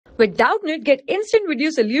With Doubtnut, get instant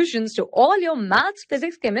video solutions to all your maths,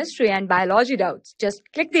 physics, chemistry, and biology doubts. Just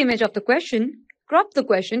click the image of the question, crop the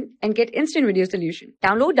question, and get instant video solution.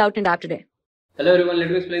 Download Doubtnut app today. Hello everyone,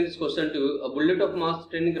 let me explain this question to you. A bullet of mass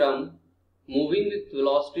 10 gram moving with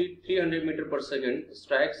velocity 300 meter per second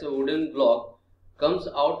strikes a wooden block, comes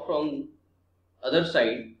out from other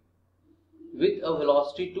side with a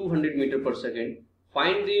velocity 200 meter per second.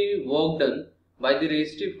 Find the work done by the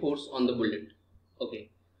resistive force on the bullet.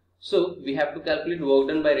 Okay, so we have to calculate work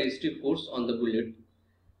done by resistive force on the bullet.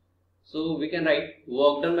 So we can write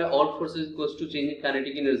work done by all forces equals to change in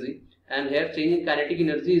kinetic energy, and here change in kinetic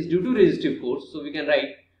energy is due to resistive force. So we can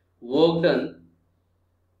write work done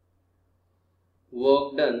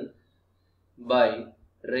by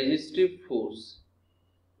resistive force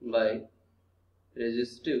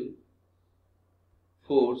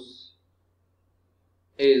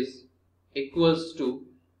is equals to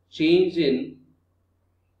change in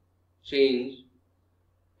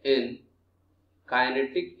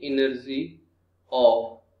kinetic energy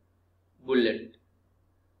of bullet.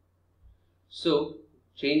 So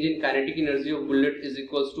change in kinetic energy of bullet is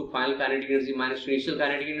equals to final kinetic energy minus initial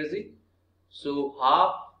kinetic energy. So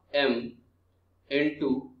half m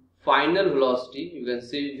into final velocity, you can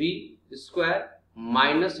say v square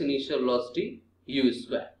minus initial velocity u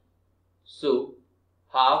square. So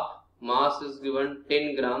half mass is given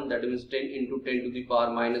 10 gram, that means 10 into 10 to the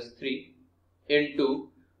power minus 3 into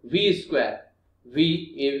v square.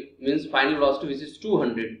 V means final velocity, which is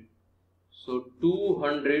 200. So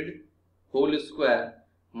 200 whole square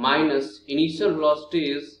minus initial velocity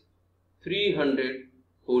is 300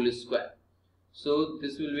 whole square. So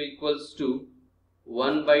this will be equals to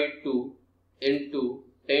 1 by 2 into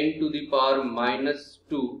 10 to the power minus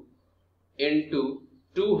 2 into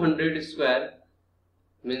 200 square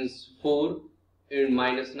means 4 in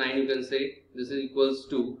minus 9, you can say. This is equals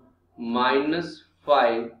to minus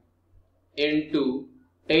 5 into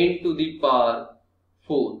 10 to the power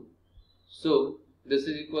 4. So this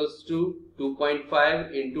is equals to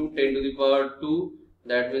 2.5 into 10 to the power 2,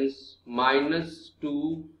 that means minus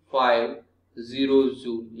 250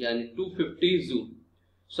 joule, yani 250 joule.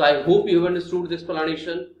 So I hope you have understood this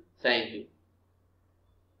explanation. Thank you.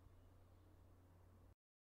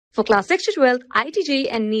 For class 6 to 12, IIT JEE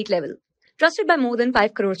and NEET level. Trusted by more than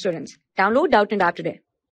 5 crore students. Download Doubtnut app today.